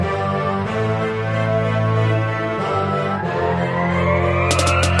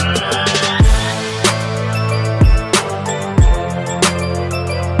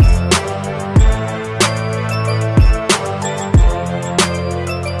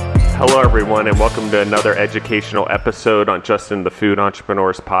Hello, everyone, and welcome to another educational episode on Justin the Food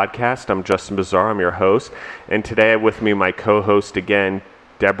Entrepreneurs podcast. I'm Justin Bizarre. I'm your host, and today with me, my co-host again,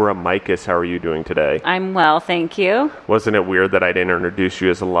 Deborah Mikas. How are you doing today? I'm well, thank you. Wasn't it weird that I didn't introduce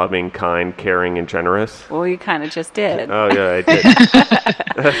you as loving, kind, caring, and generous? Well, you kind of just did. Oh, yeah,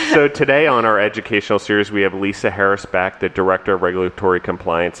 I did. So today on our educational series, we have Lisa Harris back, the Director of Regulatory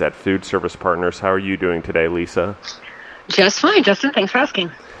Compliance at Food Service Partners. How are you doing today, Lisa? Just fine, Justin. Thanks for asking.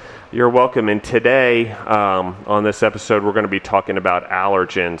 You're welcome. And today, on this episode, we're going to be talking about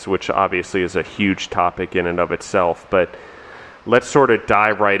allergens, which obviously is a huge topic in and of itself. But let's sort of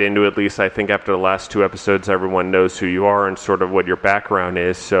dive right into it. At least I think after the last two episodes, everyone knows who you are and sort of what your background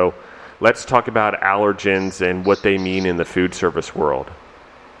is. So let's talk about allergens and what they mean in the food service world.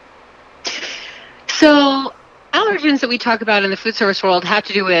 So allergens that we talk about in the food service world have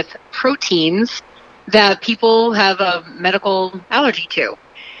to do with proteins that people have a medical allergy to,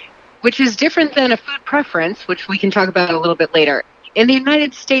 which is different than a food preference, which we can talk about a little bit later. In the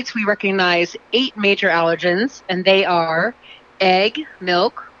United States, we recognize 8 major allergens, and they are egg,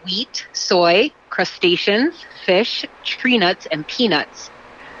 milk, wheat, soy, crustaceans, fish, tree nuts, and peanuts.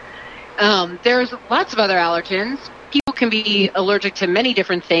 There's lots of other allergens. People can be allergic to many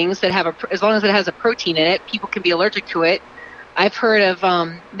different things that have as long as it has a protein in it, people can be allergic to it. I've heard of,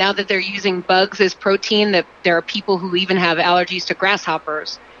 now that they're using bugs as protein, that there are people who even have allergies to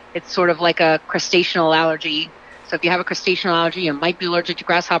grasshoppers. It's sort of like a crustaceanal allergy. So if you have a crustaceanal allergy, you might be allergic to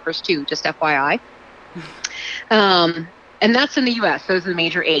grasshoppers too, just FYI. And that's in the U.S. Those are the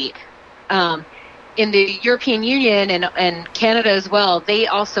major 8. In the European Union and Canada as well, they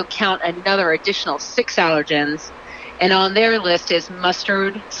also count another additional 6 allergens. And on their list is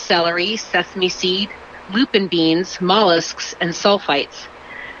mustard, celery, sesame seed, lupin beans, mollusks, and sulfites.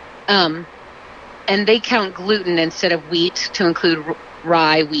 And they count gluten instead of wheat to include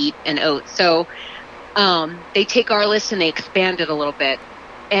rye, wheat, and oats. So they take our list and they expand it a little bit.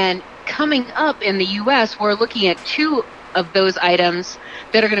 And coming up in the U.S., we're looking at 2 of those items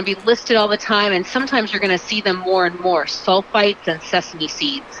that are going to be listed all the time, and sometimes you're going to see them more and more, sulfites and sesame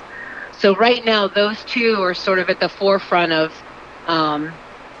seeds. So right now, those 2 are sort of at the forefront of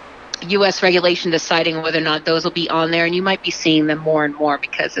U.S. regulation deciding whether or not those will be on there, and you might be seeing them more and more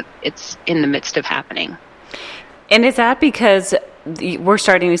because it's in the midst of happening. And is that because we're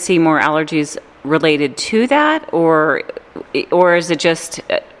starting to see more allergies related to that, or is it just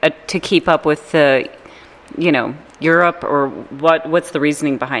to keep up with the, Europe, or what's the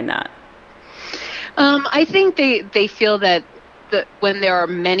reasoning behind that? I think they feel that when there are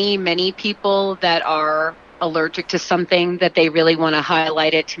many people that are allergic to something, that they really want to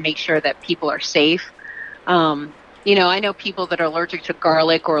highlight it to make sure that people are safe. I know people that are allergic to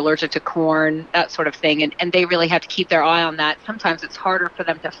garlic or allergic to corn, that sort of thing, and they really have to keep their eye on that. Sometimes it's harder for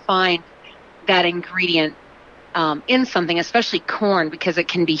them to find that ingredient in something, especially corn, because it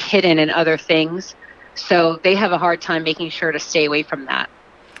can be hidden in other things. So they have a hard time making sure to stay away from that.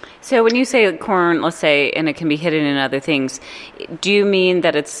 So when you say corn, let's say, and it can be hidden in other things, do you mean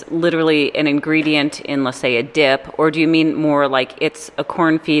that it's literally an ingredient in, let's say, a dip, or do you mean more like it's a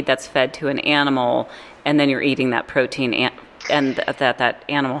corn feed that's fed to an animal and then you're eating that protein and that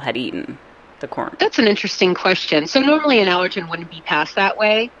animal had eaten the corn? That's an interesting question. So normally an allergen wouldn't be passed that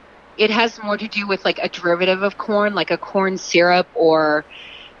way. It has more to do with like a derivative of corn, like a corn syrup, or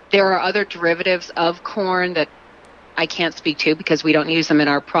there are other derivatives of corn that I can't speak to because we don't use them in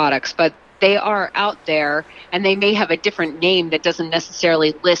our products, but they are out there and they may have a different name that doesn't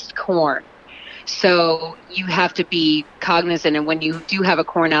necessarily list corn. So you have to be cognizant, and when you do have a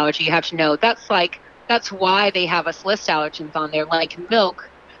corn allergy, you have to know that's why they have us list allergens on there. Like milk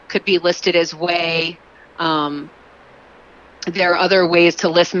could be listed as whey. There are other ways to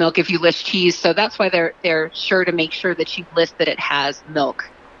list milk if you list cheese, so that's why they're sure to make sure that you list that it has milk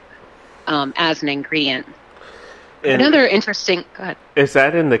as an ingredient. And another interesting... Go ahead. Is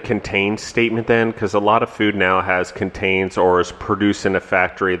that in the contains statement then? Because a lot of food now has contains or is produced in a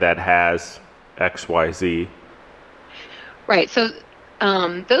factory that has XYZ. Right. So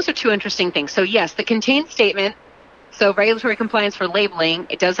those are 2 interesting things. So yes, the contains statement, so regulatory compliance for labeling,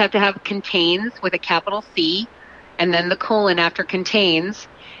 it does have to have contains with a capital C and then the colon after contains.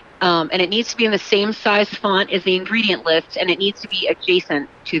 And it needs to be in the same size font as the ingredient list, and it needs to be adjacent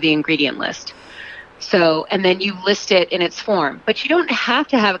to the ingredient list. So, and then you list it in its form. But you don't have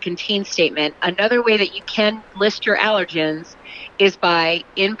to have a contain statement. Another way that you can list your allergens is by,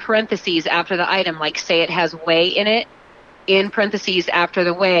 in parentheses after the item, like say it has whey in it, in parentheses after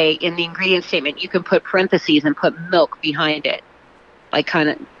the whey in the ingredient statement, you can put parentheses and put milk behind it, like kind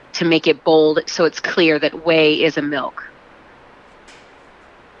of to make it bold so it's clear that whey is a milk.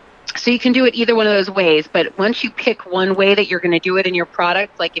 So you can do it either one of those ways, but once you pick one way that you're going to do it in your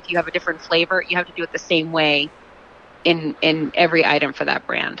product, like if you have a different flavor, you have to do it the same way in every item for that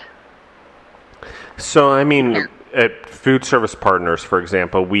brand. So, I mean, at Food Service Partners, for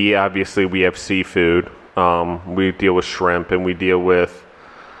example, we have seafood. We deal with shrimp, and we deal with,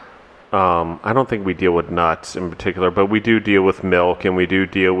 I don't think we deal with nuts in particular, but we do deal with milk, and we do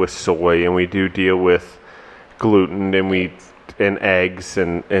deal with soy, and we do deal with gluten, and eggs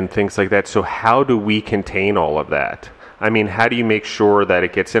and things like that. So how do we contain all of that? I mean, how do you make sure that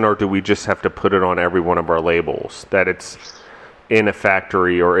it gets in, or do we just have to put it on every one of our labels, that it's in a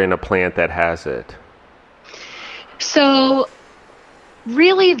factory or in a plant that has it? So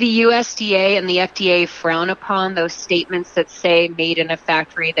really the USDA and the FDA frown upon those statements that say made in a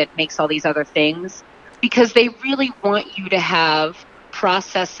factory that makes all these other things, because they really want you to have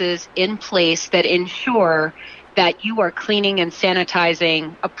processes in place that ensure that you are cleaning and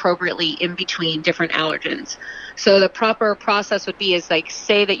sanitizing appropriately in between different allergens. So the proper process would be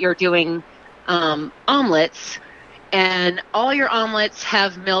say that you're doing omelets, and all your omelets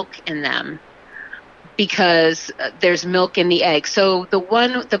have milk in them because there's milk in the egg. So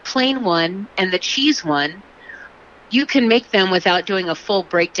the plain one and the cheese one, you can make them without doing a full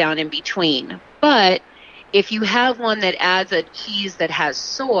breakdown in between. But if you have one that adds a cheese that has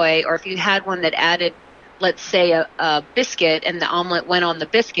soy, or if you had one that added, let's say, a biscuit, and the omelet went on the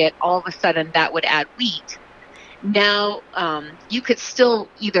biscuit, all of a sudden that would add wheat. Now, you could still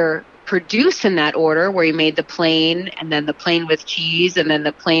either produce in that order where you made the plain, and then the plain with cheese, and then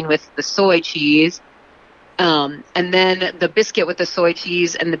the plain with the soy cheese, and then the biscuit with the soy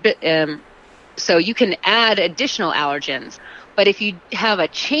cheese, and so you can add additional allergens. But if you have a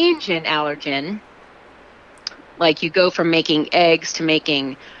change in allergen, like you go from making eggs to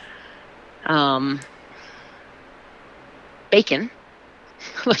making bacon,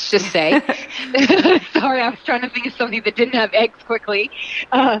 let's just say. Sorry, I was trying to think of something that didn't have eggs quickly.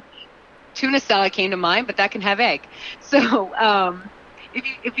 Tuna salad came to mind, but that can have egg. So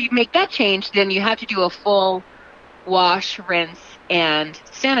if you make that change, then you have to do a full wash, rinse, and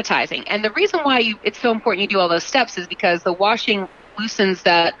sanitizing. And the reason why it's so important you do all those steps is because the washing loosens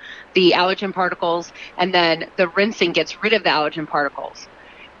the allergen particles, and then the rinsing gets rid of the allergen particles.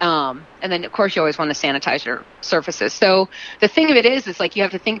 And then, of course, you always want to sanitize your surfaces. So the thing of it is like you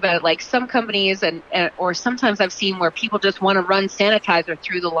have to think about it like some companies or sometimes I've seen where people just want to run sanitizer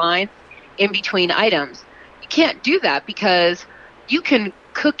through the line in between items. You can't do that because you can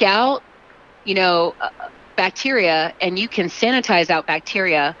cook out, bacteria, and you can sanitize out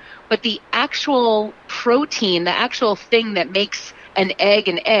bacteria, but the actual protein, the actual thing that makes an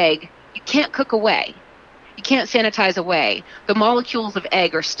egg, you can't cook away. You can't sanitize away. The molecules of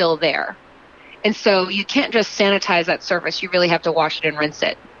egg are still there. And so you can't just sanitize that surface. You really have to wash it and rinse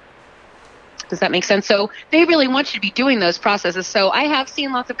it. Does that make sense? So they really want you to be doing those processes. So I have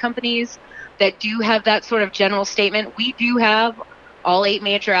seen lots of companies that do have that sort of general statement. We do have all 8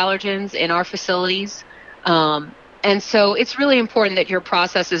 major allergens in our facilities. And so it's really important that your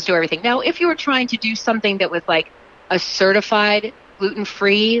processes do everything. Now, if you were trying to do something that was like a certified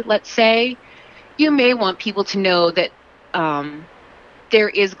gluten-free, let's say, you may want people to know that there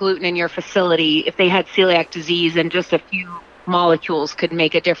is gluten in your facility if they had celiac disease, and just a few molecules could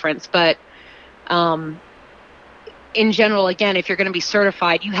make a difference. But in general, again, if you're going to be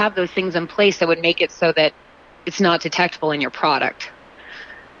certified, you have those things in place that would make it so that it's not detectable in your product.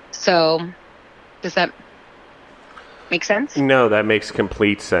 So does that make sense? No, that makes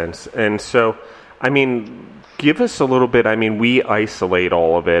complete sense. And so, I mean, give us a little bit. I mean, we isolate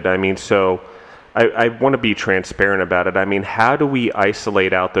all of it. I mean, so I want to be transparent about it. I mean, how do we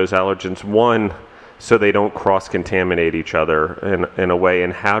isolate out those allergens? One, so they don't cross-contaminate each other in a way,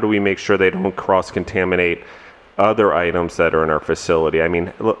 and how do we make sure they don't cross-contaminate other items that are in our facility? I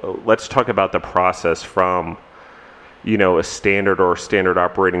mean, let's talk about the process from, a standard or standard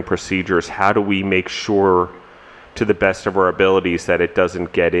operating procedures. How do we make sure, to the best of our abilities, that it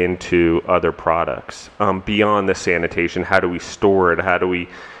doesn't get into other products? Beyond the sanitation, how do we store it? How do we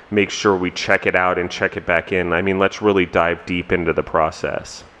make sure we check it out and check it back in? I mean, let's really dive deep into the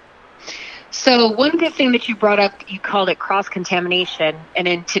process. So one good thing that you brought up, you called it cross-contamination. And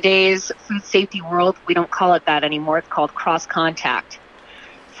in today's food safety world, we don't call it that anymore. It's called cross-contact.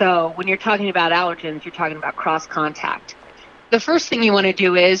 So when you're talking about allergens, you're talking about cross-contact. The first thing you want to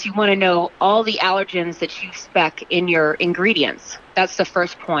do is you want to know all the allergens that you spec in your ingredients. That's the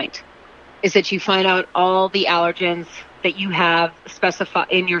first point, is that you find out all the allergens that you have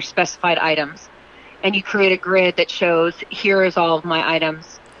in your specified items. And you create a grid that shows, here is all of my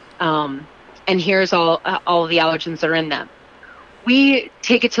items, and here's all of the allergens that are in them. we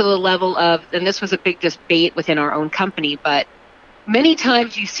take it to the level of, and this was a big debate within our own company, but many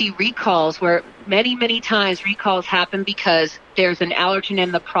times you see recalls where many times recalls happen because there's an allergen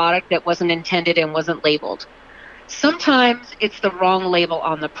in the product that wasn't intended and wasn't labeled. Sometimes it's the wrong label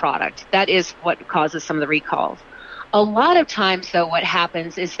on the product. That is what causes some of the recalls. A lot of times, though, what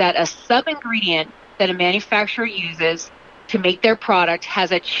happens is that a sub-ingredient that a manufacturer uses to make their product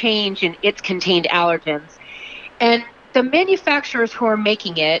has a change in its contained allergens. And the manufacturers who are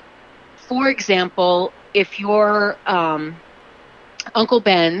making it, for example, if you're Uncle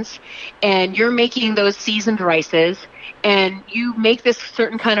Ben's and you're making those seasoned rices and you make this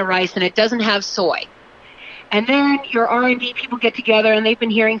certain kind of rice and it doesn't have soy, and then your R&D people get together and they've been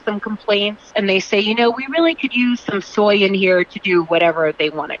hearing some complaints and they say, we really could use some soy in here to do whatever they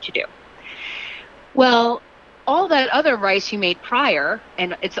want it to do. Well, all that other rice you made prior,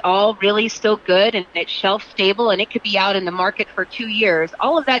 and it's all really still good and it's shelf stable and it could be out in the market for 2 years,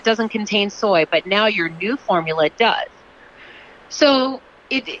 all of that doesn't contain soy, but now your new formula does. So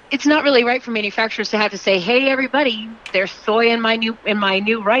it's not really right for manufacturers to have to say, hey, everybody, there's soy in my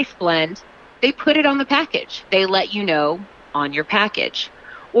new rice blend. They put it on the package. They let you know on your package.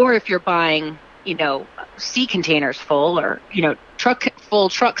 Or if you're buying, sea containers full or,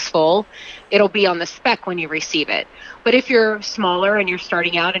 trucks full, it'll be on the spec when you receive it. But if you're smaller and you're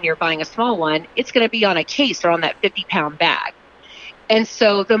starting out and you're buying a small one, it's going to be on a case or on that 50-pound bag. And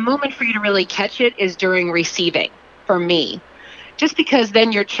so the moment for you to really catch it is during receiving, for me. Just because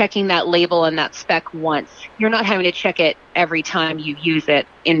then you're checking that label and that spec once. You're not having to check it every time you use it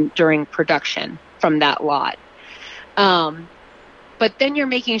during production from that lot. But then you're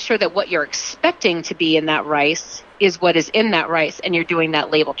making sure that what you're expecting to be in that rice is what is in that rice, and you're doing that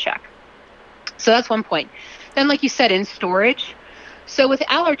label check. So that's one point. Then, like you said, in storage. So with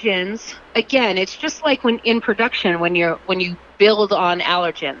allergens, again, it's just like when in production, when you build on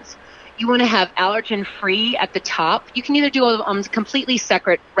allergens. You want to have allergen-free at the top. You can either do completely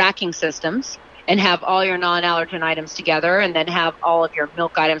separate racking systems and have all your non-allergen items together and then have all of your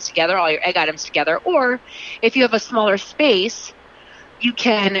milk items together, all your egg items together. Or if you have a smaller space, you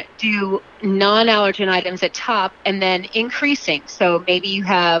can do non-allergen items at top and then increasing. So maybe you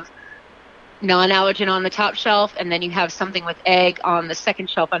have non-allergen on the top shelf, and then you have something with egg on the second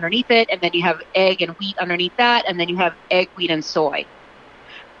shelf underneath it, and then you have egg and wheat underneath that, and then you have egg, wheat, and soy.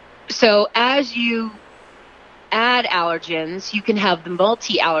 So as you add allergens, you can have the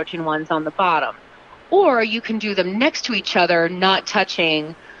multi-allergen ones on the bottom. Or you can do them next to each other, not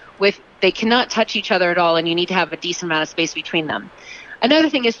touching they cannot touch each other at all, and you need to have a decent amount of space between them. Another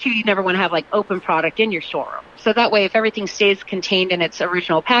thing is, too, you never want to have, open product in your storeroom. So that way, if everything stays contained in its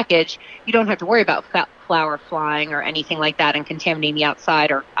original package, you don't have to worry about flour flying or anything like that and contaminating the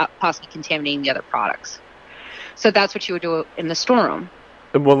outside or possibly contaminating the other products. So that's what you would do in the storeroom.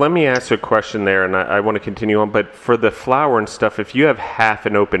 Well, let me ask a question there, and I want to continue on. But for the flour and stuff, if you have half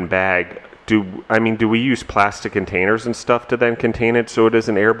an open bag, do we use plastic containers and stuff to then contain it so it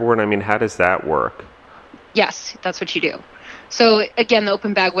isn't airborne? How does that work? Yes, that's what you do. So again, the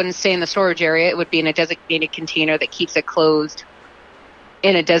open bag wouldn't stay in the storage area. It would be in a designated container that keeps it closed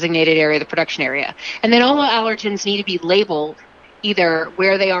in a designated area, the production area. And then all the allergens need to be labeled, either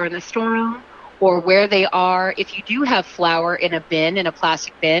where they are in the storeroom or where they are. If you do have flour in a bin, in a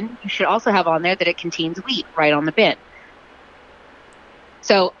plastic bin, you should also have on there that it contains wheat right on the bin.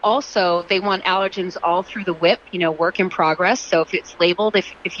 So also they want allergens all through the whip, work in progress. So if it's labeled,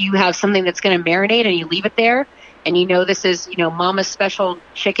 if you have something that's going to marinate and you leave it there and this is, Mama's special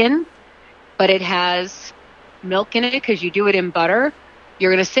chicken, but it has milk in it because you do it in butter,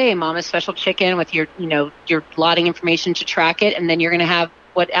 you're going to say Mama's special chicken with your lotting information to track it, and then you're going to have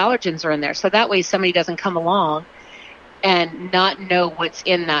what allergens are in there. So that way somebody doesn't come along and not know what's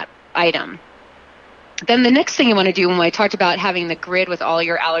in that item. Then the next thing you want to do, when I talked about having the grid with all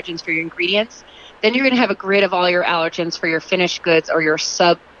your allergens for your ingredients, then you're going to have a grid of all your allergens for your finished goods or your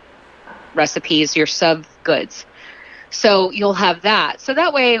sub recipes, your sub goods. So you'll have that. So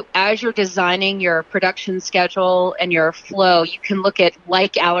that way, as you're designing your production schedule and your flow, you can look at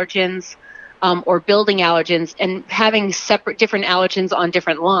allergens or building allergens and having different allergens on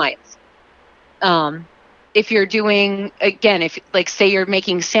different lines. If you're doing, again, say you're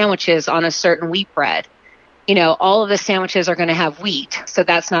making sandwiches on a certain wheat bread, all of the sandwiches are going to have wheat, so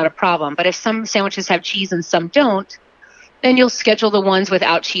that's not a problem. But if some sandwiches have cheese and some don't, then you'll schedule the ones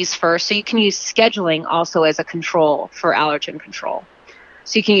without cheese first. So you can use scheduling also as a control for allergen control.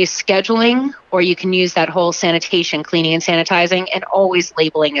 So you can use scheduling, or you can use that whole sanitation, cleaning and sanitizing, and always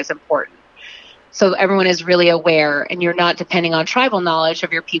labeling is important. So everyone is really aware, and you're not depending on tribal knowledge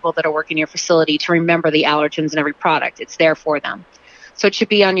of your people that are working in your facility to remember the allergens in every product. It's there for them. So it should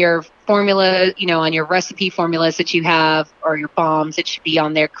be on your formula, on your recipe formulas that you have, or your bombs. It should be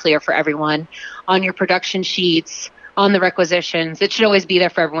on there clear for everyone. On your production sheets, on the requisitions, it should always be there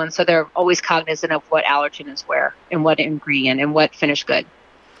for everyone. So they're always cognizant of what allergen is where and what ingredient and what finished good.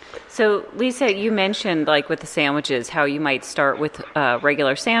 So, Lisa, you mentioned, like with the sandwiches, how you might start with a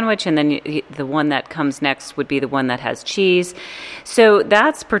regular sandwich, and then the one that comes next would be the one that has cheese. So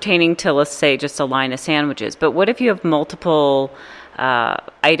that's pertaining to, let's say, just a line of sandwiches. But what if you have multiple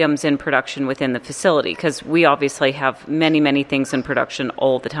items in production within the facility? Because we obviously have many, many things in production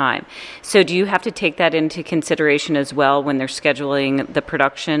all the time. So do you have to take that into consideration as well when they're scheduling the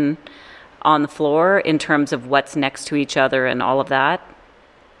production on the floor in terms of what's next to each other and all of that?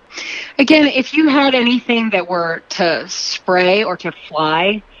 Again, if you had anything that were to spray or to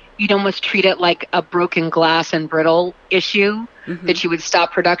fly, you'd almost treat it like a broken glass and brittle issue, that you would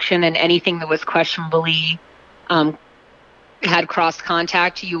stop production, and anything that was questionably had cross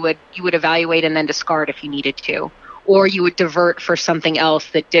contact, you would evaluate and then discard if you needed to, or you would divert for something else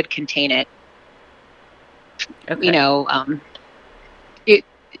that did contain it. Okay.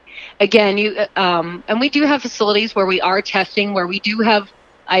 And we do have facilities where we are testing, where we do have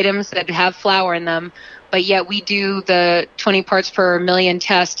items that have flour in them, but yet we do the 20 parts per million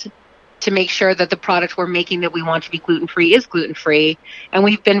test to make sure that the product we're making that we want to be gluten-free is gluten-free, and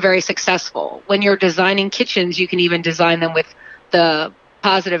we've been very successful. When you're designing kitchens, you can even design them with the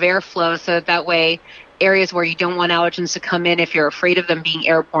positive airflow, so that way areas where you don't want allergens to come in, if you're afraid of them being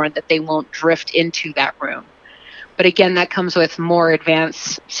airborne, that they won't drift into that room. But again, that comes with more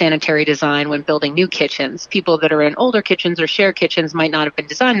advanced sanitary design when building new kitchens. People that are in older kitchens or shared kitchens might not have been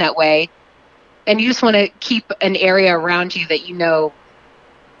designed that way. And you just want to keep an area around you that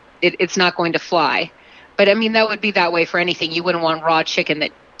it's not going to fly. But I mean, that would be that way for anything. You wouldn't want raw chicken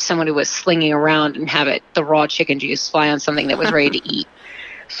that someone who was slinging around and have the raw chicken juice fly on something that was ready to eat.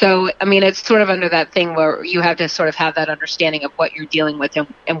 So, I mean, it's sort of under that thing where you have to sort of have that understanding of what you're dealing with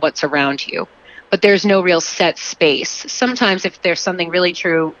and what's around you. But there's no real set space. Sometimes if there's something really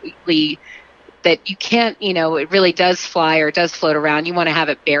truly that you can't, it really does fly or does float around, you want to have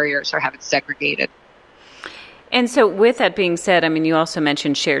it barriers or have it segregated. And so with that being said, I mean, you also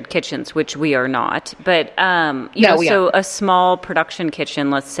mentioned shared kitchens, which we are not. But, so a small production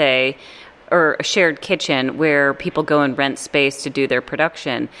kitchen, let's say, or a shared kitchen where people go and rent space to do their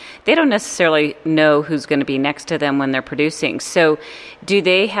production, they don't necessarily know who's going to be next to them when they're producing. So do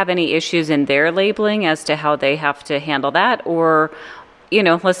they have any issues in their labeling as to how they have to handle that? Or,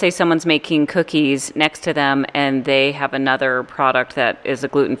 let's say someone's making cookies next to them and they have another product that is a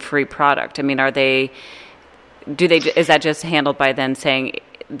gluten-free product. I mean, is that just handled by then saying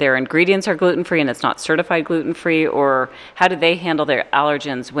their ingredients are gluten-free and it's not certified gluten-free, or how do they handle their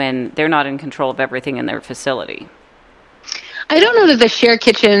allergens when they're not in control of everything in their facility? I don't know that the shared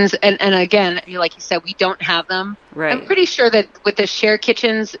kitchens, and again, like you said, we don't have them. Right. I'm pretty sure that with the shared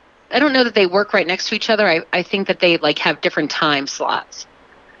kitchens, I don't know that they work right next to each other. I think that they have different time slots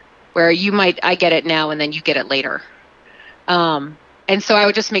where I get it now and then you get it later. And so I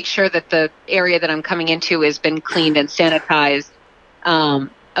would just make sure that the area that I'm coming into has been cleaned and sanitized.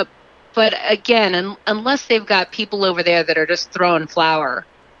 But again, unless they've got people over there that are just throwing flour,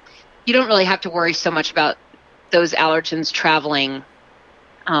 you don't really have to worry so much about those allergens traveling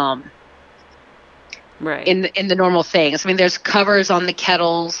right in the normal things. I mean, there's covers on the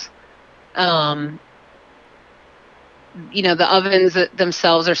kettles. The ovens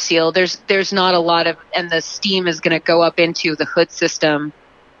themselves are sealed. There's not a lot of, and the steam is going to go up into the hood system.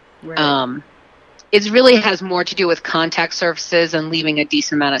 Right. It really has more to do with contact surfaces and leaving a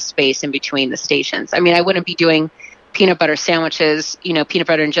decent amount of space in between the stations. I mean, I wouldn't be doing peanut butter sandwiches, peanut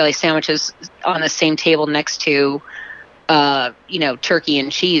butter and jelly sandwiches on the same table next to, turkey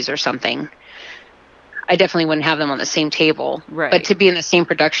and cheese or something. I definitely wouldn't have them on the same table. Right. But to be in the same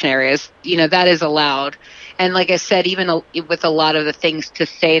production areas, that is allowed. And like I said, even with a lot of the things to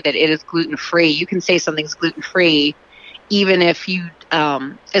say that it is gluten-free, you can say something's gluten-free even if you,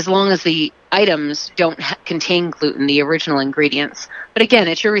 as long as the items don't contain gluten, the original ingredients. But again,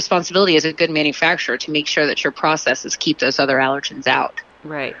 it's your responsibility as a good manufacturer to make sure that your processes keep those other allergens out.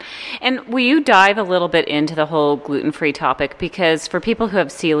 Right. And will you dive a little bit into the whole gluten-free topic? Because for people who have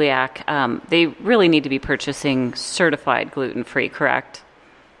celiac, they really need to be purchasing certified gluten-free, correct?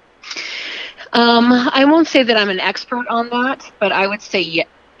 I won't say that I'm an expert on that, but I would say,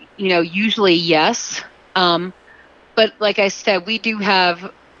 usually yes. But like I said, we do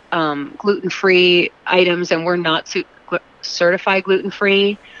have gluten-free items, and we're not certified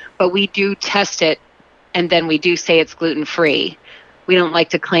gluten-free. but we do test it, and then we do say it's gluten-free. We don't like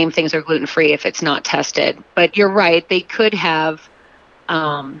to claim things are gluten-free if it's not tested. But you're right, they could have,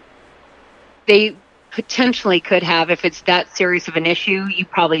 they potentially could have, if it's that serious of an issue, you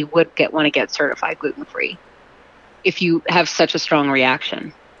probably would want to get certified gluten-free if you have such a strong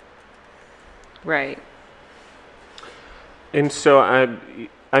reaction. Right. And so,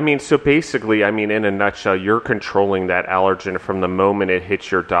 so basically, in a nutshell, you're controlling that allergen from the moment it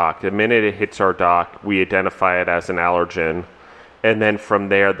hits your dock. The minute it hits our dock, we identify it as an allergen. And then from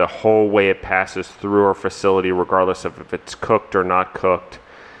there, the whole way it passes through our facility, regardless of if it's cooked or not cooked,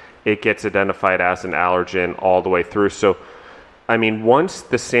 it gets identified as an allergen all the way through. So, once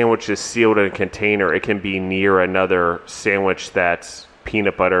the sandwich is sealed in a container, it can be near another sandwich that's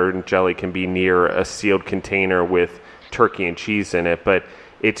peanut butter and jelly, can be near a sealed container with turkey and cheese in it, but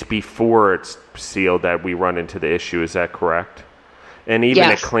it's before it's sealed that we run into the issue. Is that correct? And even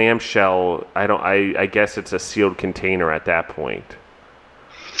Yes. a clamshell, I guess it's a sealed container at that point.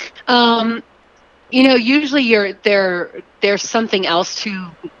 Usually there's something else to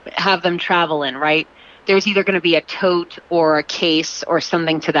have them travel in, right? There's either going to be a tote or a case or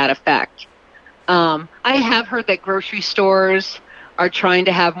something to that effect. I have heard that grocery stores are trying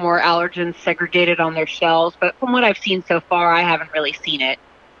to have more allergens segregated on their shelves, but from what I've seen so far, I haven't really seen it.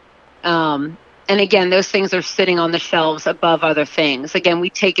 And again, those things are sitting on the shelves above other things. Again, we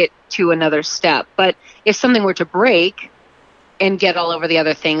take it to another step. But if something were to break and get all over the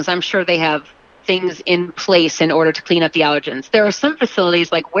other things, I'm sure they have things in place in order to clean up the allergens. There are some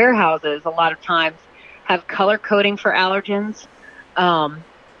facilities, like warehouses, a lot of times have color coding for allergens.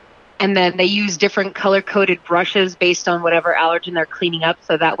 And then they use different color-coded brushes based on whatever allergen they're cleaning up.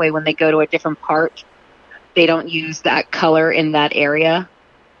 So that way when they go to a different part, they don't use that color in that area.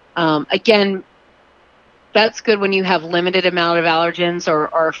 Again, that's good when you have limited amount of allergens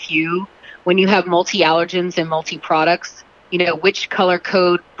or a few. When you have multi-allergens and multi-products, which color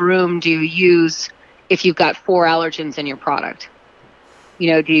code broom do you use if you've got 4 allergens in your product? Do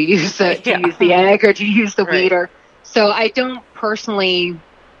you use the egg, or do you use the wheat? So I don't personally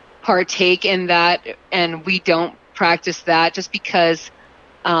partake in that, and we don't practice that just because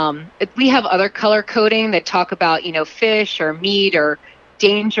we have other color coding that talk about fish or meat or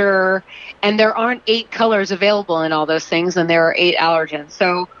danger, and there aren't 8 colors available in all those things, and there are 8 allergens.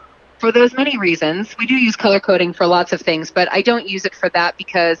 So for those many reasons, we do use color coding for lots of things, but I don't use it for that,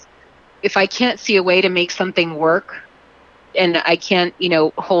 because if I can't see a way to make something work and I can't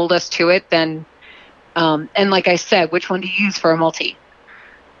hold us to it, then and like I said, which one do you use for a multi?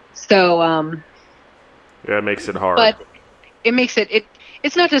 So, yeah, it makes it hard. But it makes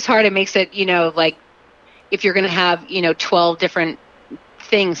it's not just hard. It makes it, like if you're going to have, 12 different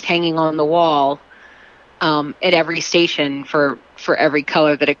things hanging on the wall at every station for every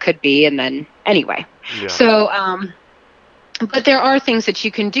color that it could be. And then anyway, Yeah. So, but there are things that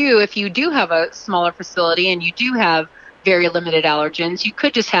you can do if you do have a smaller facility and you do have very limited allergens. You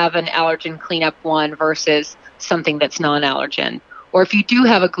could just have an allergen cleanup one versus something that's non-allergen. Or if you do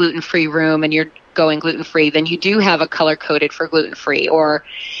have a gluten-free room and you're going gluten-free, then you do have a color-coded for gluten-free. Or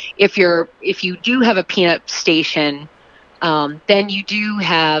if you do have a peanut station, then you do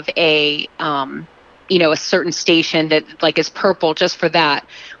have a certain station that like is purple just for that.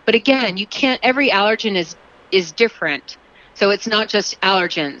 But again, you can't. Every allergen is different, so it's not just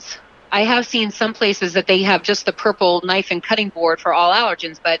allergens. I have seen some places that they have just the purple knife and cutting board for all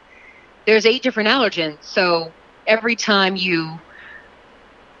allergens, but there's 8 different allergens. So every time you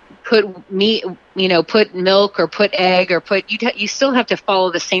put meat, put milk or put egg or you still have to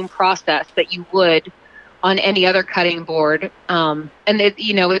follow the same process that you would on any other cutting board. And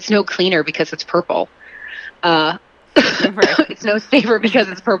it's no cleaner because it's purple. It's no safer because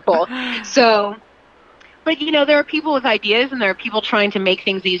it's purple. So, but there are people with ideas, and there are people trying to make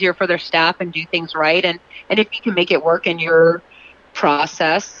things easier for their staff and do things right. And if you can make it work in your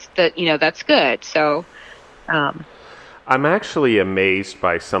process, that's good. So, I'm actually amazed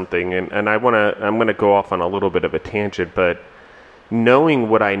by something, and I'm going to go off on a little bit of a tangent, but knowing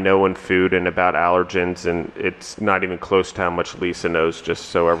what I know in food and about allergens, and it's not even close to how much Lisa knows, just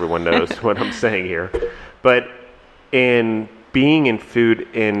so everyone knows what I'm saying here, but in being in food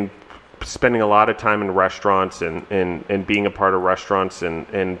and spending a lot of time in restaurants and being a part of restaurants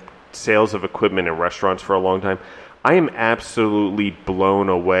and sales of equipment in restaurants for a long time, I am absolutely blown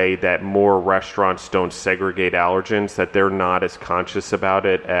away that more restaurants don't segregate allergens, that they're not as conscious about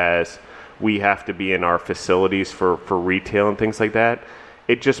it as we have to be in our facilities for retail and things like that.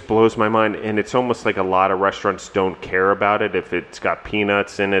 It just blows my mind, and it's almost like a lot of restaurants don't care about it. If it's got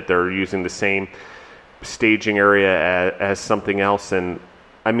peanuts in it, they're using the same staging area as something else, and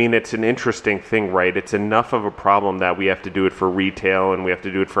I mean, it's an interesting thing, right? It's enough of a problem that we have to do it for retail and we have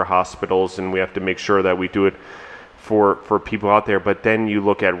to do it for hospitals and we have to make sure that we do it for people out there. But then you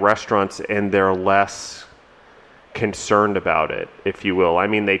look at restaurants and they're less concerned about it, if you will. I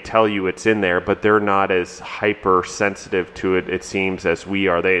mean, they tell you it's in there, but they're not as hypersensitive to it, it seems, as we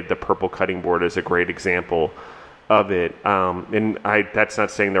are. The purple cutting board is a great example of it. And that's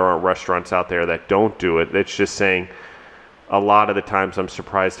not saying there aren't restaurants out there that don't do it. It's just saying a lot of the times I'm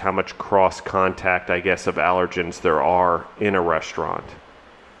surprised how much cross contact, I guess, of allergens there are in a restaurant.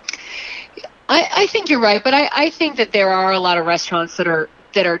 I think you're right, but I think that there are a lot of restaurants that are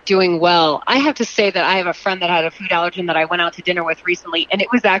doing well. I have to say that I have a friend that had a food allergen that I went out to dinner with recently, and it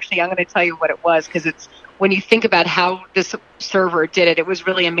was actually, I'm going to tell you what it was, because it's, when you think about how this server did it, it was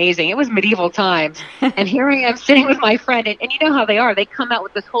really amazing. It was medieval times, and here I am sitting with my friend, and you know how they are. They come out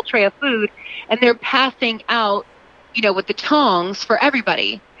with this whole tray of food, and they're passing out, with the tongs for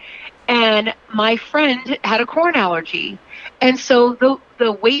everybody. And my friend had a corn allergy. And so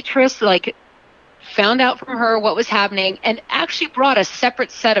the waitress, found out from her what was happening and actually brought a separate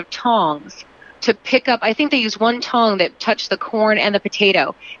set of tongs to pick up. I think they used one tong that touched the corn and the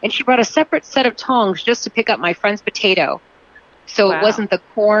potato. And she brought a separate set of tongs just to pick up my friend's potato. So Wow. It wasn't the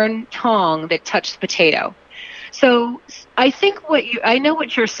corn tong that touched the potato. So I think I know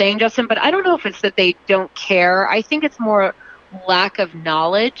what you're saying, Justin, but I don't know if it's that they don't care. I think it's more lack of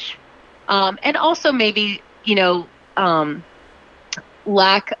knowledge. And also maybe,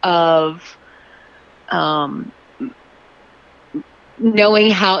 lack of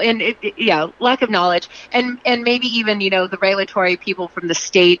knowing how, lack of knowledge. And maybe even, the regulatory people from the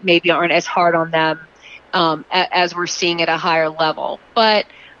state maybe aren't as hard on them as we're seeing at a higher level. But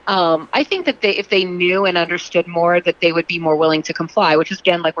I think that if they knew and understood more, that they would be more willing to comply, which is,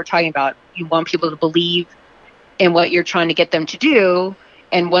 again, like we're talking about, you want people to believe in what you're trying to get them to do.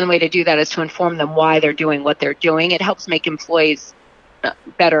 And one way to do that is to inform them why they're doing what they're doing. It helps make employees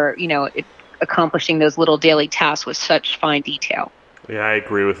better, accomplishing those little daily tasks with such fine detail. Yeah, I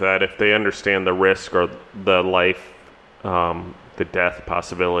agree with that. If they understand the risk or the life, the death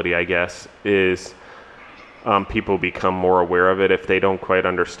possibility, I guess, is people become more aware of it. If they don't quite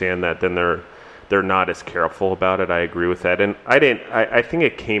understand that, then they're not as careful about it. I agree with that. And I think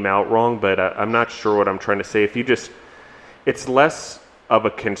it came out wrong, but I'm not sure what I'm trying to say. It's less of a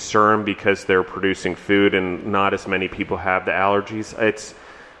concern because they're producing food and not as many people have the allergies.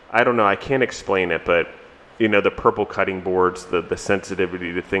 I don't know. I can't explain it, but the purple cutting boards, the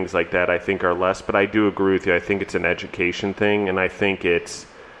sensitivity to things like that, I think are less. But I do agree with you. I think it's an education thing, and I think it's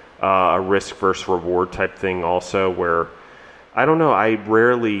a risk versus reward type thing also, where I don't know. I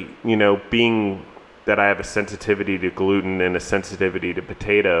rarely, being that I have a sensitivity to gluten and a sensitivity to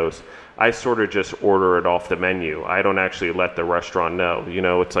potatoes, I sort of just order it off the menu. I don't actually let the restaurant know.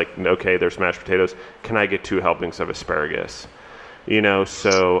 It's like, okay, there's mashed potatoes. Can I get 2 helpings of asparagus?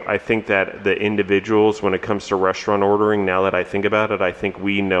 So I think that the individuals, when it comes to restaurant ordering, now that I think about it, I think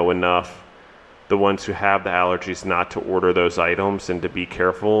we know enough, the ones who have the allergies, not to order those items and to be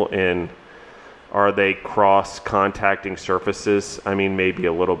careful. And are they cross-contacting surfaces? I mean, maybe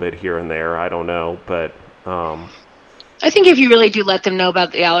a little bit here and there. I don't know. But I think if you really do let them know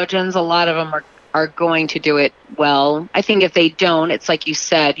about the allergens, a lot of them are going to do it well. I think if they don't, it's like you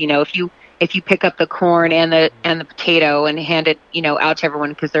said, if you pick up the corn and the potato and hand it, out to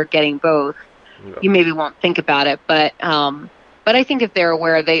everyone because they're getting both, you maybe won't think about it. But I think if they're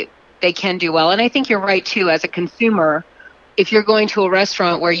aware, they can do well. And I think you're right, too, as a consumer. If you're going to a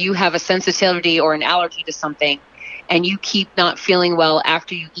restaurant where you have a sensitivity or an allergy to something and you keep not feeling well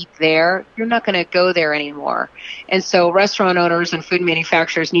after you eat there, you're not going to go there anymore. And so restaurant owners and food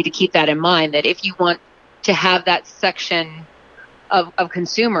manufacturers need to keep that in mind, that if you want to have that section of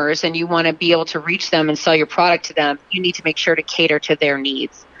consumers and you want to be able to reach them and sell your product to them, you need to make sure to cater to their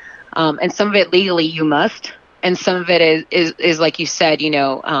needs. And some of it legally you must, and some of it is like you said,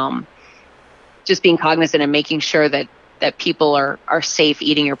 just being cognizant and making sure that people are safe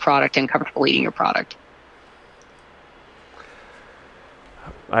eating your product and comfortable eating your product.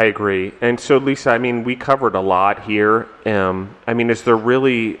 I agree. And so, Lisa, I mean, we covered a lot here. Is there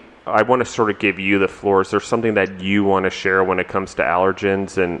really, I want to sort of give you the floor. Is there something that you want to share when it comes to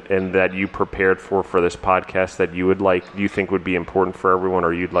allergens and that you prepared for this podcast that you think would be important for everyone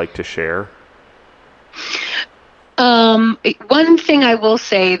or you'd like to share? One thing I will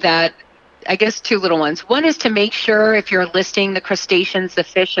say that, I guess 2 little ones. One is to make sure if you're listing the crustaceans, the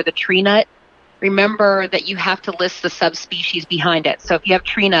fish, or the tree nut, remember that you have to list the subspecies behind it. So if you have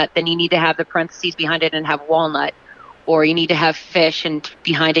tree nut, then you need to have the parentheses behind it and have walnut. Or you need to have fish, and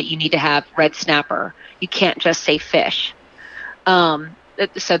behind it you need to have red snapper. You can't just say fish.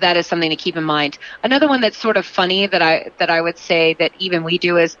 So that is something to keep in mind. Another one that's sort of funny that I would say that even we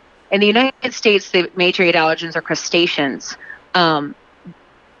do is in the United States, the major 8 allergens are crustaceans,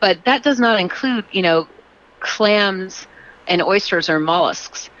 but that does not include, clams and oysters or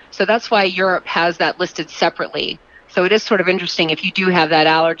mollusks. So that's why Europe has that listed separately. So it is sort of interesting if you do have that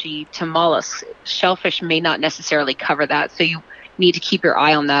allergy to mollusks, shellfish may not necessarily cover that. So you need to keep your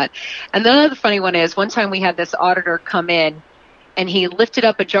eye on that. And the other funny one is one time we had this auditor come in and he lifted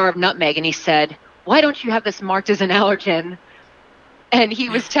up a jar of nutmeg and he said, "Why don't you have this marked as an allergen?" And he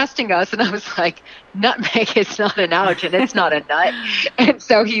was testing us, and I was like, "Nutmeg is not an allergen. It's not a nut." And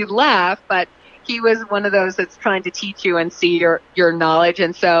so he laughed, but he was one of those that's trying to teach you and see your knowledge.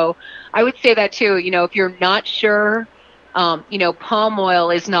 And so I would say that too, if you're not sure, palm oil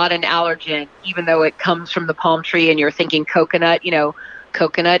is not an allergen, even though it comes from the palm tree and you're thinking coconut,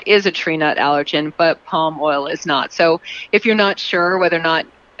 coconut is a tree nut allergen, but palm oil is not. So if you're not sure whether or not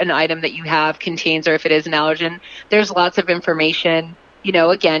an item that you have contains or if it is an allergen, there's lots of information.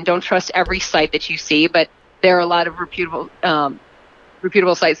 Again, don't trust every site that you see, but there are a lot of reputable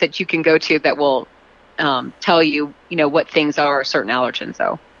sites that you can go to that will tell you, what things are certain allergens.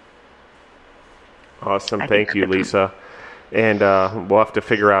 So. Awesome. Thank you, Lisa. And we'll have to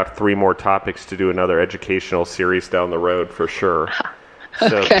figure out 3 more topics to do another educational series down the road for sure.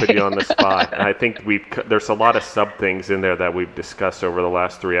 So Okay. put you on the spot. And I think there's a lot of sub things in there that we've discussed over the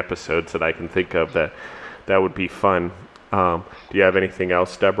last 3 episodes that I can think of that would be fun. Do you have anything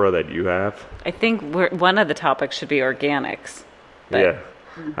else, Deborah, that you have? I think one of the topics should be organics. Yeah,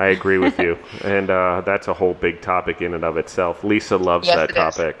 I agree with you. And that's a whole big topic in and of itself. Lisa loves Yes, that it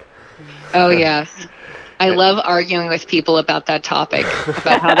is. topic. Oh, yes. I love arguing with people about that topic,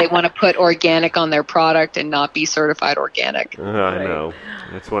 about how they want to put organic on their product and not be certified organic. I know.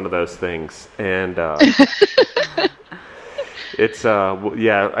 It's one of those things. And it's,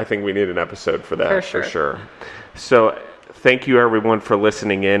 I think we need an episode for that, for sure. So thank you, everyone, for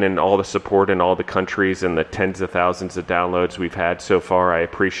listening in and all the support in all the countries and the tens of thousands of downloads we've had so far. I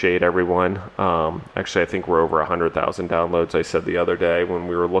appreciate everyone. Actually, I think we're over 100,000 downloads, I said the other day when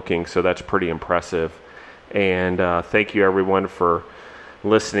we were looking, so that's pretty impressive. And thank you, everyone, for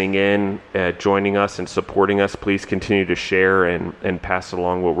listening in, joining us, and supporting us. Please continue to share and pass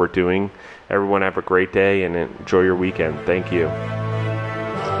along what we're doing. Everyone have a great day and enjoy your weekend. Thank you.